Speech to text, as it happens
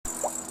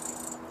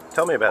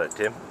Tell me about it,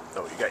 Tim.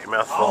 Oh, you got your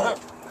mouth full.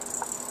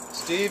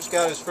 Steve's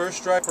got his first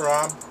striper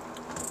on,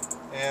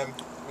 and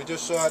we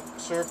just saw it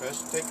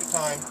surface. Take your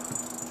time.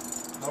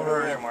 No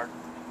hurry, Mark.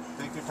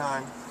 Take your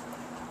time.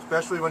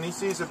 Especially when he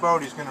sees the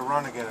boat, he's going to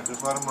run again.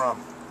 Just let him run.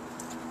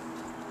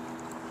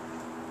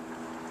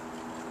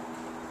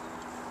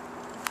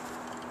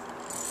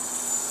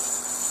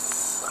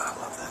 I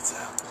love that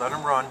sound. Let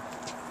him run.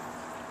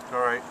 All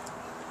right.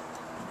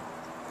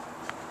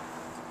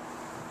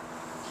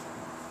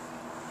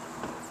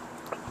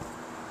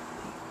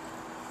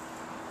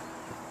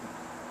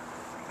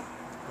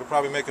 We'll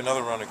probably make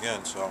another run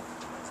again, so.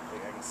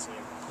 I can see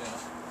him. Yeah.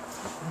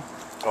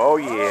 Oh,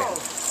 yeah. Oh.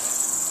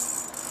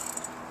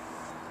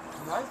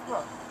 Nice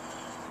run.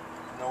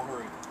 No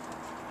hurry.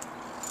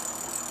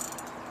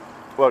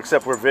 Well,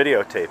 except we're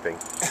videotaping.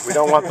 We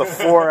don't want the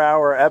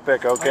 4-hour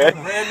epic, okay?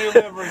 Brand new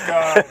memory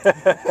card.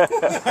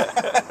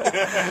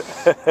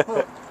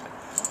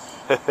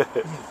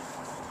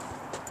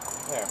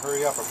 Yeah,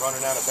 hurry up. I'm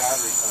running out of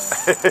battery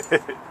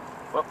time.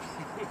 Well,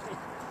 Did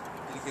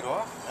he get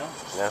off?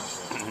 no.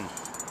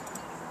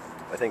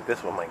 I think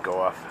this one might go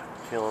off.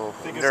 Feeling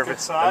Think a it's good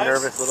size?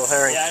 nervous little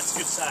herring. Yeah, it's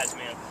good size,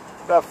 man.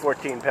 About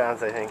 14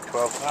 pounds, I think.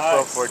 12,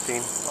 12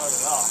 14. Start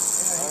it off.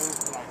 Yeah,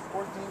 he's like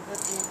 14,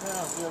 15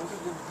 pounds. Yeah,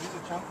 he's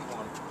a chunky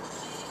one.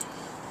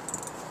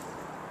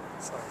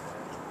 Sorry.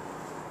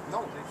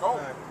 No, go.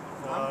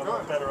 I'm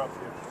good. Better up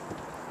here.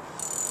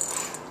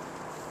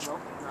 No,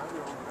 now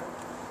you're over there.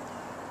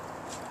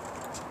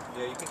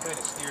 Yeah, you can kind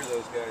of steer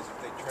those guys if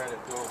they try to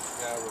go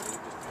that way.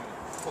 You just kind of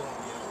pull them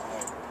the other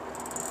way.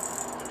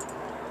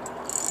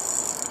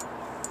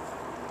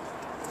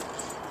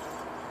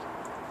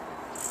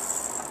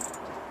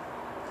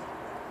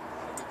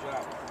 Good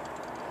job.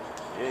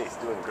 Yeah, he's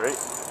doing great.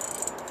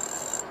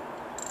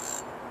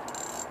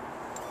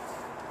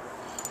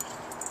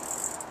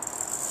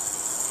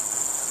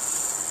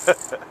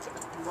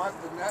 You want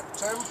the net,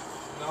 Tim?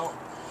 No.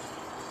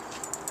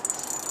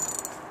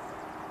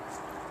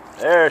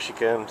 There she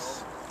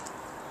comes.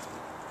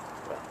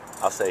 Well,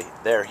 I'll say,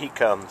 there he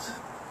comes.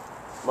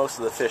 Most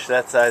of the fish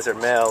that size are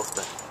males,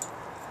 but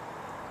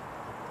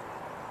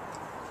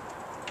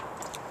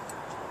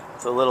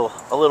it's a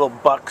little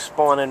buck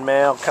spawning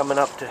male coming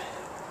up to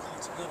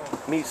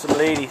meet some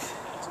ladies.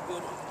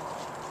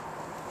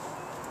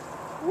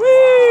 Woo!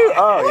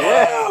 Oh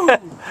yeah!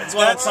 That's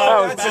what I'm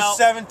talking That's about. a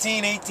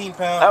 17, 18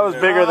 pound. That was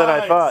bigger than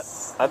I thought.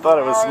 I thought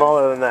it was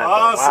smaller than that. But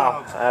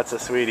wow, Awesome. that's a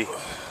sweetie.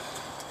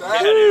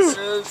 That is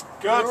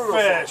Good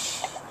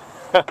fish.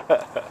 All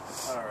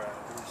right.